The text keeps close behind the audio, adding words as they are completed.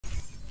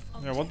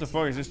Yeah, what the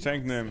fuck is this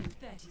tank name?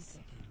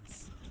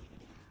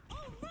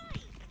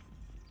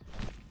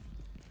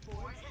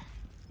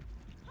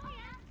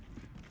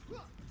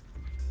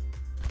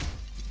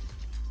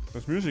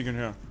 There's music in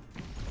here.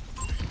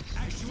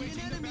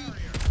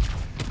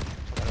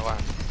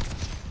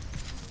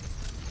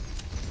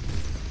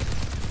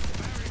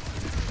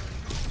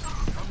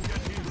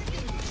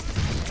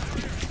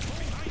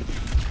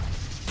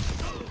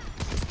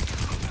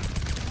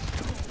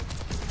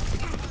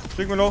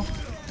 Sigma low.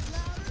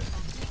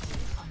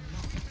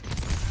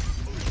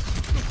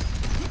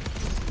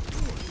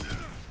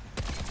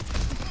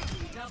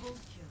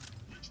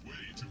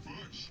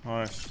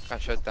 Nice. Can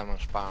shoot them on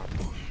spawn.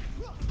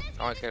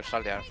 I want to kill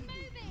Soldier.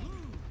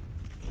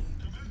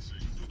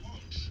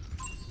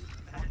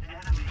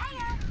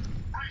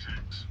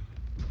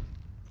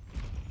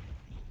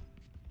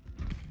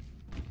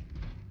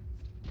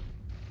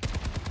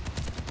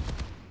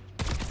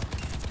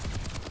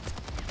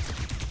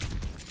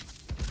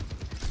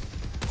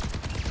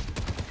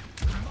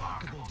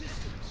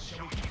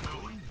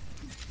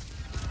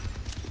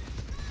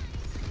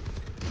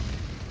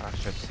 I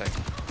should say.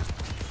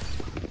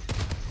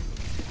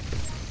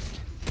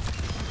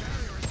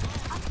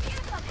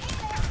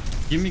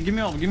 Give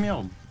me orb, give me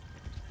orb.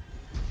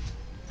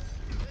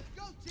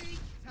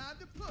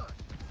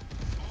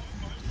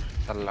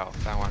 That's low,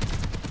 that one.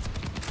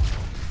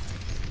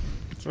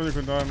 So you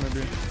could die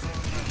maybe.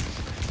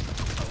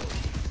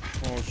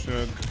 Oh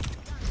shit.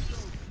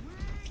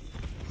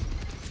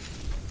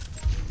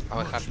 I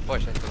would have to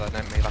push into the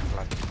enemy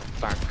like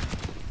tank.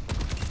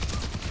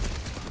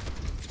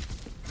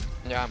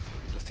 Jump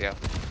to steal.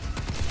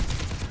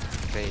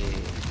 3,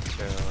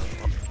 2,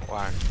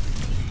 1.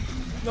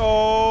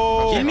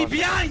 No! Kill me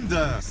behind!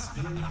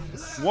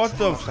 What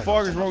the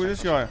fuck is wrong with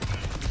this guy?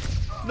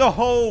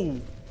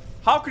 No!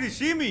 How could he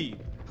see me?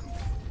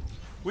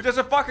 With just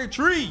a fucking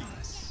tree!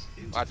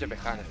 Watch you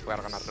behind if we're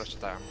gonna rush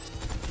them.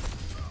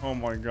 Oh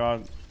my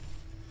god.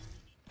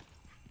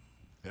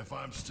 If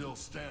I'm still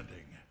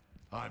standing,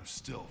 I'm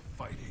still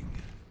fighting.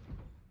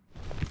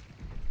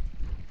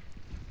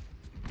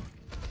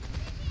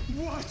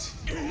 What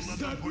is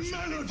that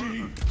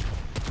melody?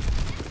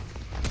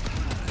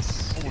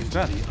 What was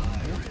that?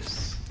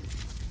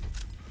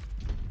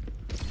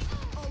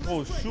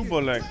 Oh,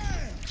 super lag.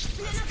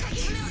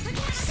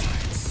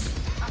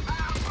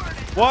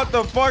 What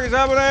the fuck is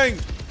happening?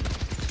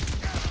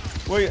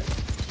 Wait.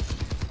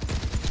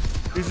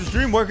 Is the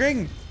stream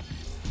working?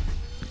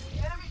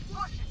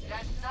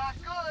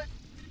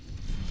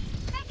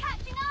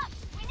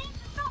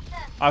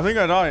 I think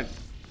I died.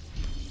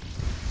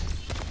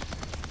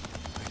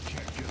 I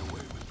can't get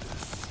away with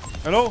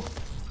this. Hello?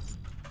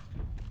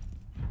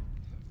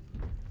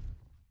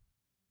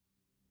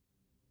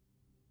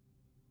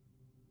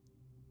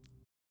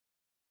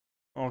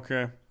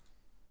 Okay.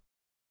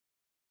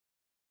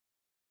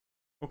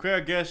 Okay,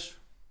 I guess.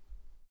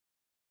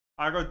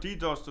 I got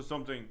DDoSed or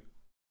something.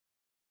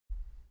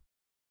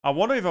 I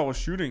wonder if I was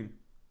shooting.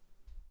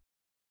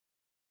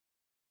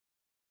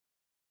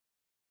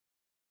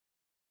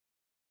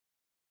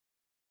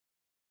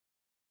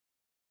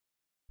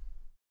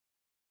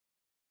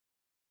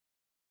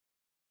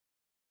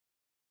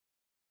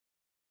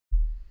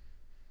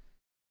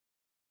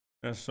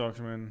 That sucks,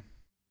 man.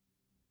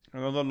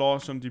 Another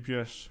loss on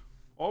DPS.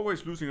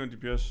 Always losing on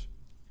DPS.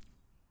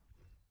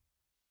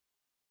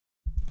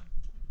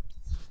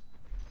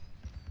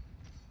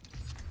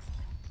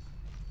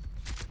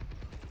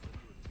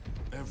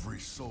 Every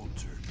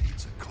soldier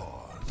needs a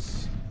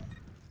cause.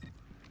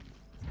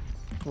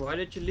 Why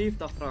did you leave,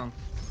 Dafran?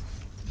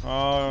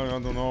 I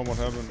don't know what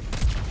happened.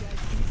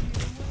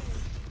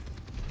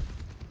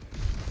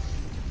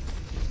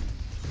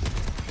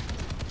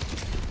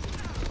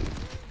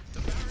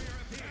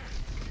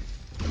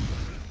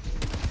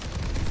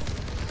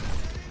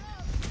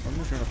 I'm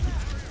just gonna...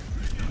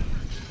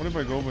 What if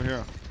I go over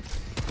here?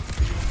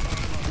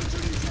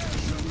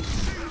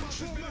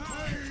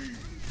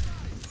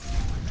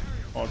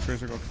 Oh,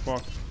 Tracer got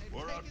fucked.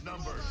 We're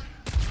outnumbered.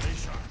 Stay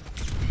sharp.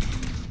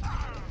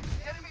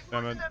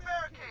 Damn it.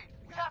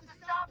 We have to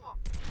stop them.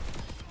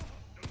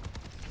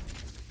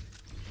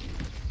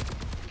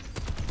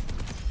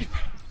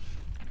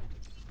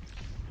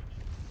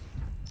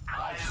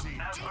 I've seen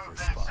tougher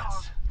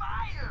spots.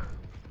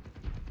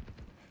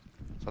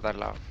 So they're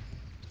low.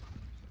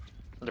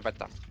 You bet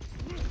them.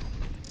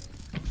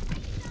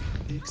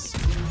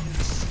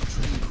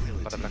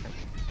 But they're blocking.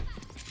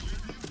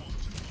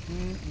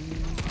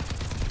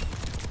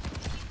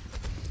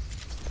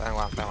 That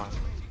one.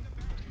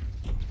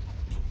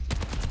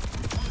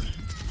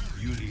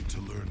 You need to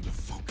learn to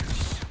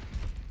focus.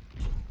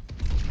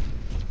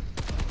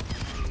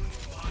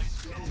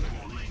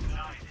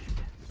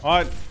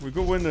 Alright, we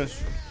could win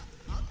this.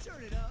 I'll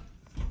turn it up.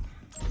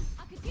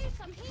 I could use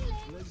some healing.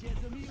 Let's get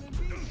some healing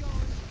beats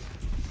going.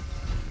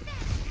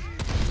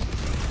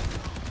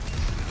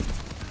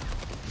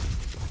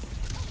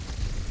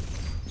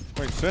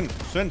 Wait,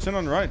 Sin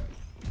on the right.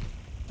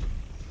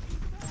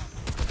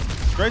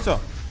 Tracer,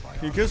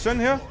 can you kill Sin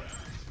here?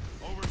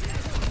 Over here.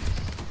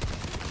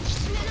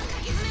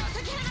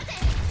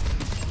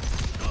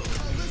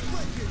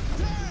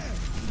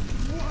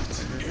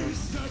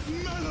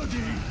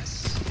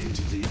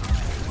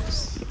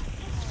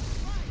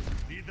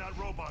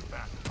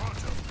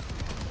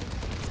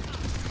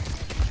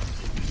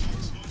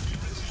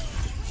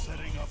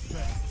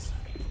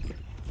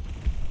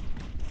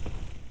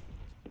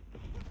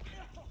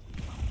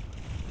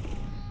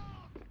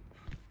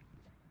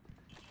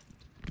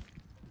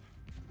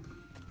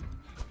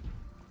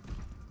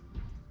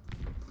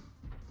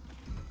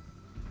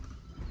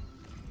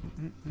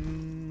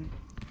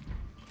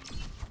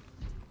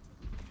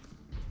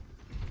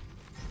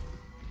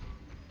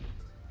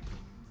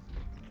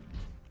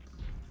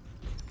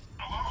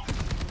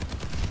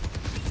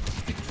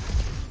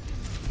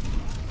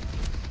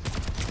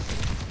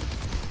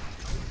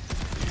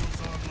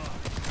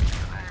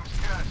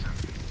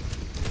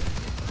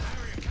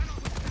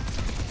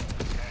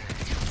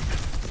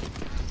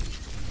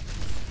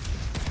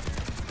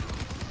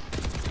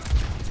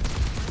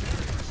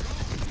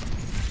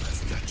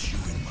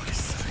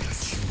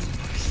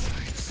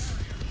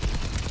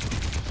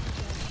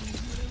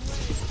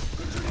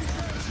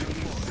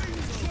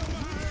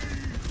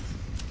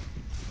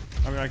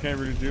 I mean, I can't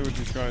really deal with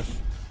these guys.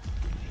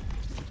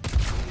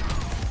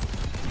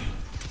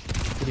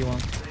 What do you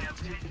want?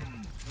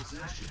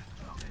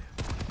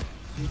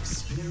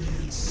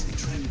 Experience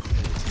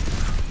tranquility.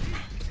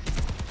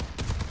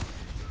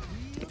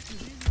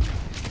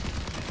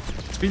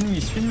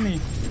 Spin me.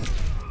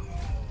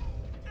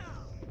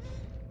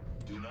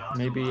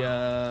 Maybe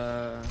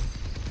go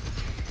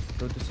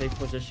to safe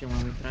position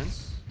when we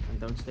trans and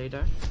don't stay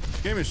there.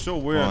 This game is so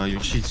weird. Oh, your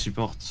shit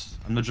support.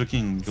 I'm not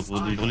joking.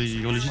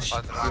 You're legit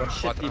shit. Your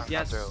shit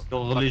DPS.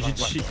 You're legit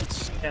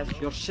shit. Yes,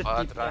 your shit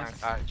DPS.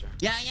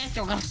 Yeah,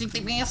 you're shit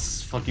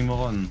DPS. Fucking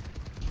moron.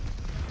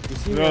 You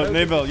see me Yo, alone?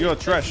 Navel, you're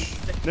trash.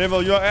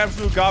 Navel, you're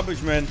absolute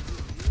garbage, man.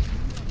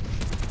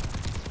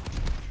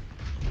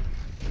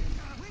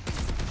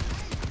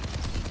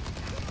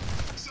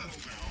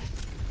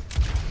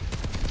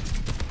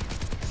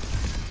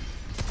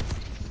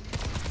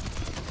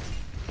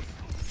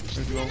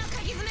 Let's go.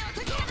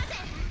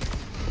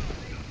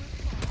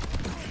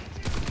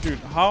 Dude,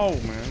 how,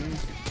 man?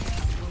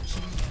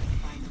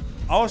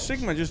 Our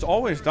Sigma just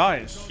always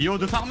dies. Yo,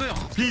 the farmer,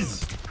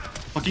 please.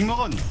 Fucking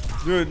moron.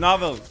 Dude,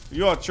 Navel,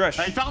 you're trash.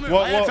 Hey, farmer,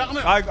 What- hey, what-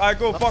 farmer. I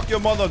go fuck your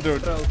mother,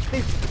 dude. Bro,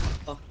 please.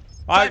 Oh.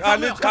 I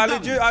farmer, go calm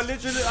down. fuck your mother.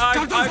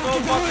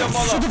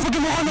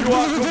 You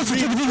are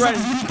complete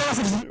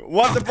trash.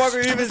 What the fuck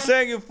are you even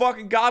saying, you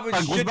fucking garbage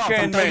shit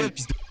can, man?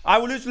 I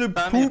will literally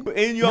poop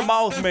in your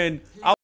mouth, man.